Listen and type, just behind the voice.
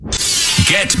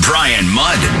Get Brian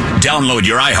Mudd. Download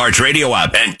your iHeartRadio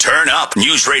app and turn up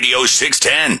News Radio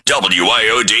 610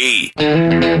 WIOD.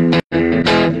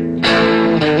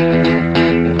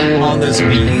 On this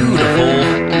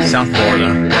beautiful South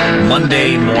Florida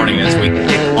Monday morning as we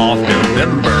kick off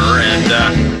November,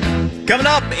 and coming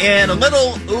up in a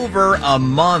little over a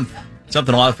month,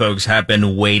 something a lot of folks have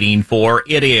been waiting for.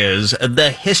 It is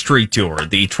the History Tour,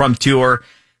 the Trump Tour.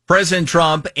 President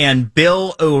Trump and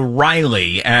Bill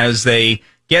O'Reilly as they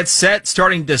get set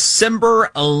starting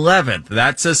December 11th.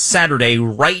 That's a Saturday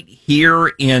right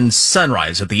here in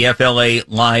Sunrise at the FLA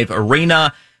Live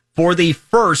Arena for the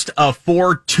first of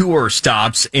 4 tour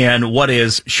stops in what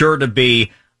is sure to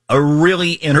be a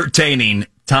really entertaining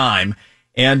time.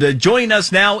 And joining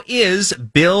us now is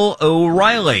Bill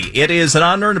O'Reilly. It is an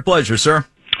honor and a pleasure, sir.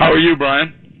 How are you,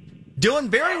 Brian? Doing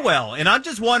very well, and I'm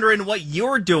just wondering what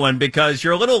you're doing because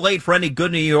you're a little late for any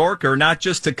good New Yorker, not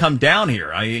just to come down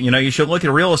here. You should look at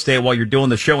real estate while you're doing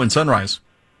the show in Sunrise.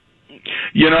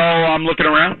 I'm looking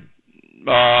around.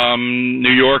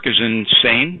 New York is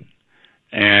insane,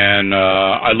 and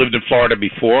I lived in Florida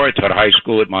before. I taught high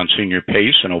school at Monsignor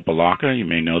Pace in Opa-locka. You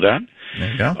may know that.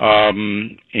 There you go.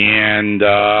 I'm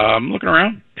looking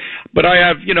around. But I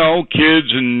have, kids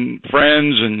and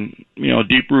friends and,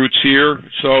 deep roots here.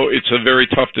 So it's a very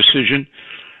tough decision.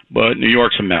 But New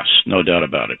York's a mess, no doubt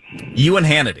about it. You and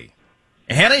Hannity.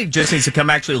 Hannity just needs to come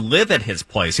actually live at his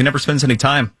place. He never spends any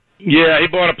time. Yeah, he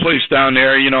bought a place down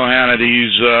there.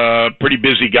 Hannity's a pretty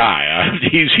busy guy.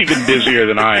 He's even busier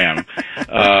than I am.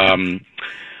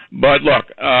 But look,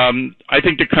 I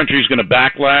think the country's going to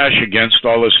backlash against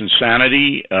all this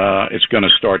insanity. It's going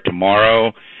to start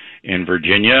tomorrow in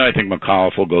Virginia. I think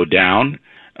McAuliffe will go down.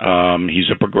 He's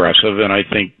a progressive, and I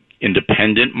think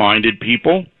independent-minded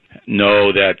people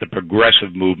know that the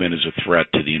progressive movement is a threat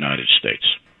to the United States.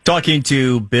 Talking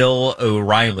to Bill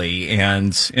O'Reilly,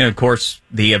 and of course,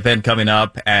 the event coming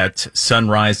up at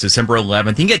Sunrise, December 11th.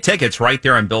 You can get tickets right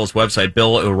there on Bill's website,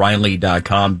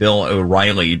 BillO'Reilly.com,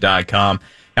 BillO'Reilly.com.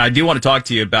 Now, I do want to talk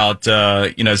to you about,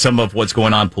 some of what's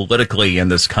going on politically in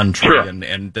this country. Sure.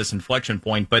 and this inflection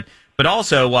point, but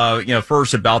also,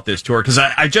 first about this tour, because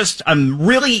I'm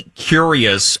really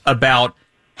curious about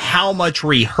how much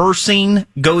rehearsing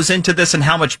goes into this and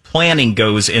how much planning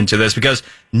goes into this, because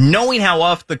knowing how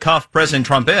off the cuff President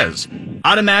Trump is,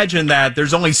 I'd imagine that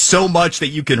there's only so much that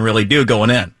you can really do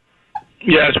going in.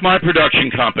 Yeah, it's my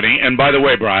production company. And by the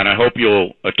way, Brian, I hope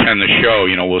you'll attend the show.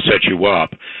 We'll set you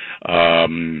up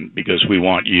because we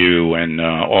want you and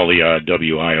all the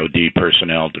WIOD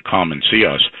personnel to come and see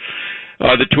us.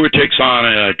 The tour takes on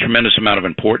a tremendous amount of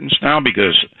importance now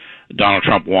because Donald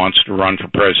Trump wants to run for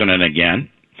president again.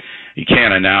 He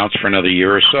can't announce for another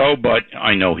year or so, but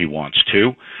I know he wants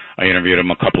to. I interviewed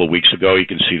him a couple of weeks ago. You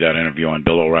can see that interview on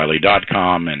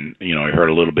BillO'Reilly.com, and, I heard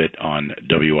a little bit on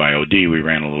WIOD. We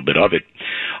ran a little bit of it.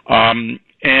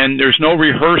 And there's no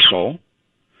rehearsal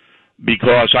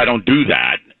because I don't do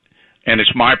that, and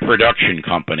it's my production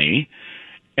company,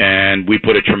 and we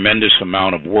put a tremendous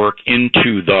amount of work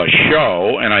into the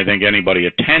show, and I think anybody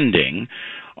attending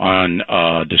on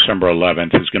December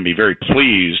 11th is going to be very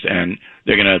pleased, and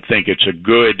they're going to think it's a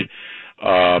good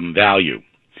value.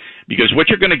 Because what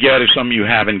you're going to get is something you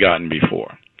haven't gotten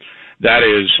before. That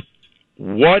is,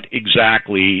 what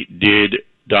exactly did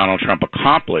Donald Trump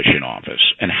accomplish in office,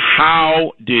 and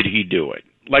how did he do it?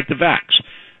 Like the vax.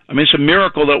 I mean, it's a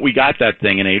miracle that we got that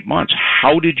thing in 8 months.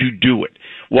 How did you do it?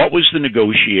 What was the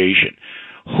negotiation?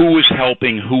 Who was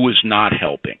helping? Who was not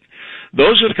helping?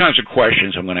 Those are the kinds of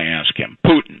questions I'm going to ask him.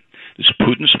 Putin. Does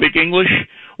Putin speak English?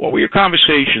 What were your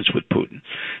conversations with Putin?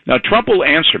 Now, Trump will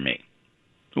answer me,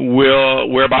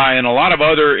 whereby in a lot of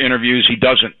other interviews he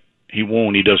doesn't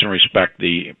respect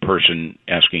the person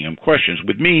asking him questions.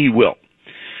 With me, he will.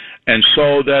 And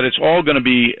so that it's all going to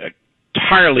be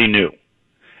entirely new.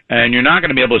 And you're not going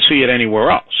to be able to see it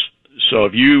anywhere else. So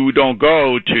if you don't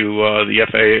go to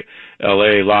the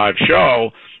FLA Live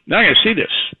show, you're not going to see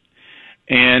this.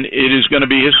 And it is going to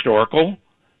be historical,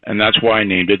 and that's why I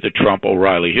named it the Trump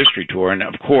O'Reilly History Tour. And,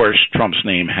 of course, Trump's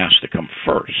name has to come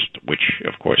first, which,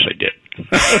 of course, I did.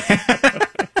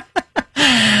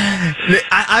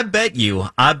 I bet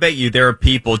you there are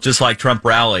people just like Trump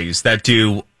rallies that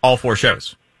do all 4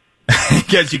 shows.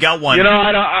 Because you got one.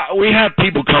 We have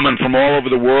people coming from all over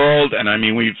the world,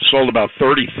 and, we've sold about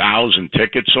 30,000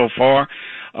 tickets so far.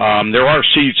 There are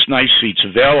nice seats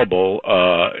available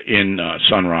in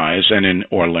Sunrise and in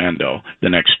Orlando the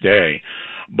next day.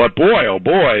 But boy, oh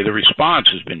boy, the response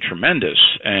has been tremendous.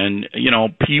 And,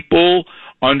 people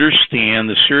understand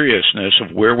the seriousness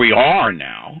of where we are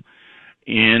now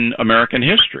in American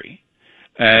history.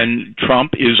 And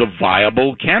Trump is a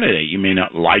viable candidate. You may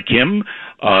not like him.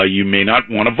 You may not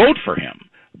want to vote for him.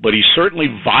 But he's certainly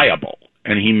viable,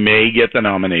 and he may get the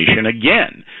nomination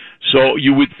again. So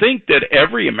you would think that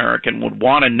every American would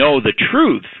want to know the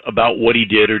truth about what he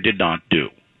did or did not do.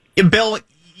 Bill,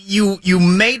 you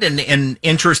made an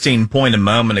interesting point a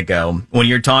moment ago when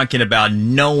you're talking about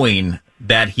knowing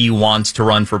that he wants to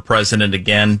run for president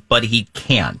again, but he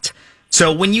can't.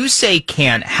 So when you say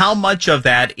can't, how much of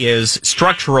that is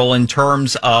structural in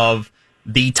terms of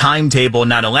the timetable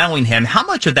not allowing him? How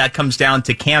much of that comes down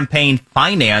to campaign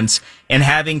finance and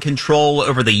having control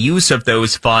over the use of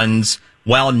those funds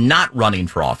while not running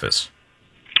for office?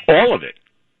 All of it.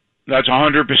 That's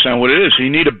 100% what it is. So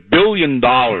you need $1 billion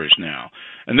now,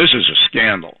 and this is a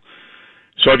scandal.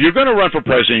 So if you're going to run for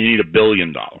president, you need $1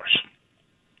 billion.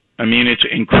 I mean, it's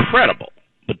incredible,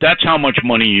 but that's how much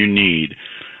money you need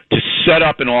to set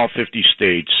up in all 50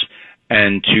 states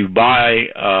and to buy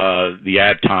the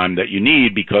ad time that you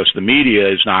need, because the media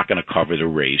is not going to cover the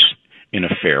race in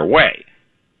a fair way.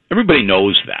 Everybody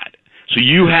knows that. So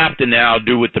you have to now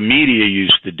do what the media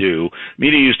used to do.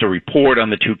 Media used to report on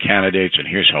the two candidates, and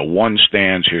here's how one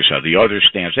stands, here's how the other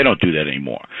stands. They don't do that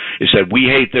anymore. It said, we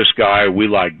hate this guy, we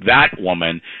like that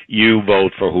woman, you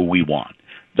vote for who we want.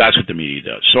 That's what the media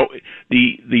does. So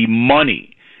the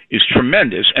money is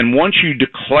tremendous, and once you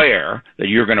declare that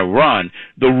you're going to run,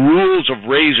 the rules of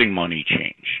raising money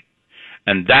change.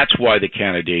 And that's why the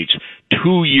candidates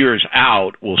 2 years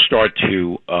out will start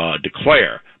to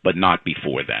declare, but not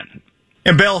before then.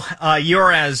 And Bill,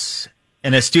 you're as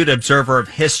an astute observer of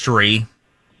history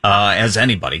as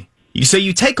anybody. So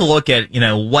you take a look at,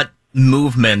 what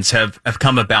movements have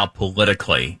come about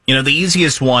politically. The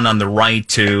easiest one on the right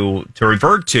to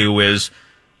revert to is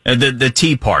the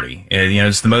Tea Party.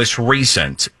 It's the most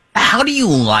recent. How do you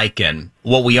liken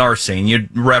what we are seeing? You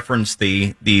referenced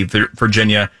the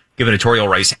Virginia gubernatorial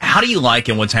race. How do you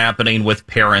liken what's happening with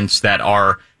parents that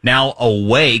are now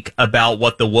awake about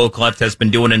what the woke left has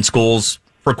been doing in schools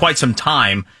for quite some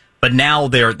time, but now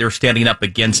they're standing up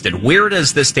against it? Where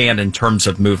does this stand in terms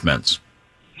of movements?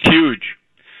 Huge.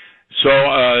 So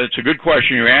it's a good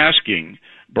question you're asking,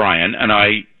 Brian, and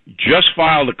I just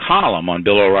filed a column on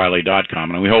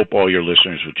BillO'Reilly.com, and we hope all your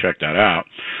listeners will check that out,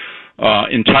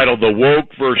 entitled The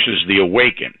Woke versus the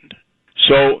Awakened.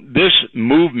 So this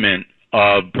movement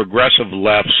of progressive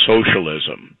left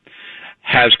socialism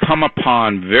has come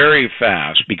upon very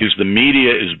fast because the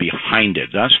media is behind it.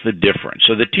 That's the difference.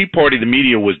 So the Tea Party, the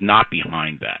media was not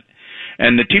behind that.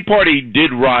 And the Tea Party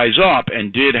did rise up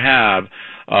and did have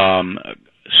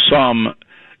some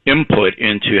input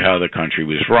into how the country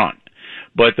was run.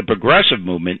 But the progressive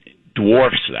movement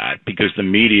dwarfs that because the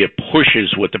media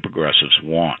pushes what the progressives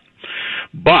want.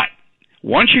 But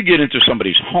once you get into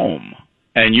somebody's home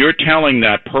and you're telling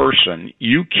that person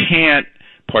you can't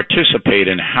participate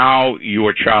in how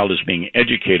your child is being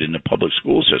educated in the public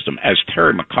school system, as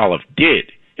Terry McAuliffe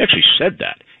did, he actually said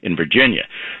that in Virginia,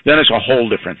 then it's a whole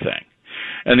different thing.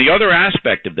 And the other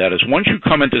aspect of that is once you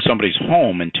come into somebody's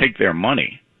home and take their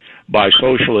money by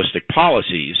socialistic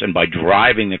policies and by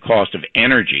driving the cost of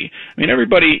energy, I mean,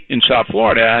 everybody in South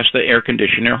Florida has to air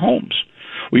condition their homes.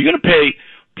 Well, you're going to pay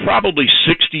probably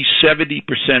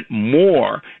 60-70%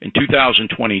 more in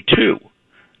 2022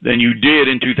 than you did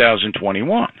in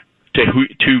 2021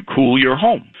 to cool your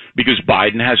home, because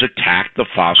Biden has attacked the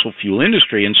fossil fuel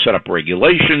industry and set up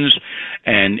regulations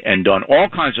and done all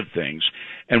kinds of things.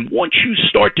 And once you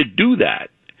start to do that,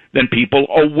 then people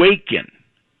awaken.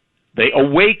 They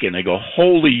awaken. They go,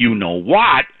 holy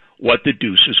what the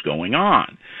deuce is going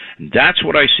on? And that's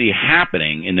what I see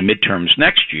happening in the midterms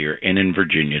next year and in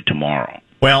Virginia tomorrow.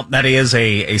 Well, that is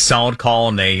a solid call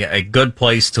and a good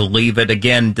place to leave it.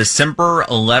 Again, December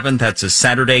 11th, that's a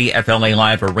Saturday, FLA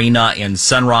Live Arena in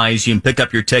Sunrise. You can pick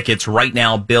up your tickets right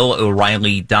now,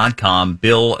 BillO'Reilly.com,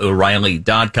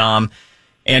 BillO'Reilly.com.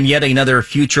 And yet another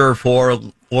future for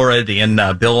it in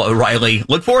Bill O'Reilly.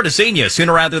 Look forward to seeing you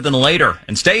sooner rather than later.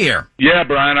 And stay here. Yeah,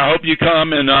 Brian, I hope you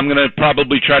come, and I'm going to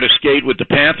probably try to skate with the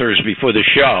Panthers before the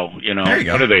show. There you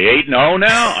go. What are they, 8-0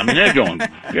 now? I mean,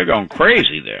 they're going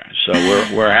crazy there. So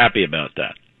we're happy about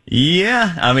that.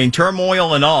 Yeah, I mean,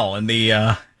 turmoil and all, and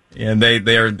they're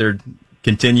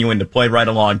continuing to play right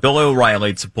along. Bill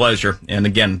O'Reilly, it's a pleasure. And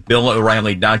again,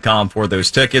 BillO'Reilly.com for those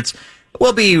tickets.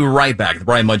 We'll be right back. The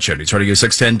Brian Mudd Show, News Radio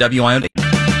 610 WIOD.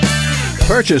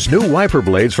 Purchase new wiper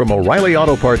blades from O'Reilly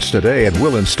Auto Parts today and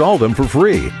we'll install them for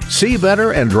free. See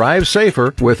better and drive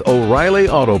safer with O'Reilly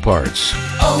Auto Parts.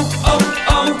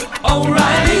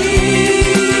 O'Reilly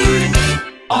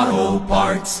Auto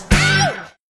Parts.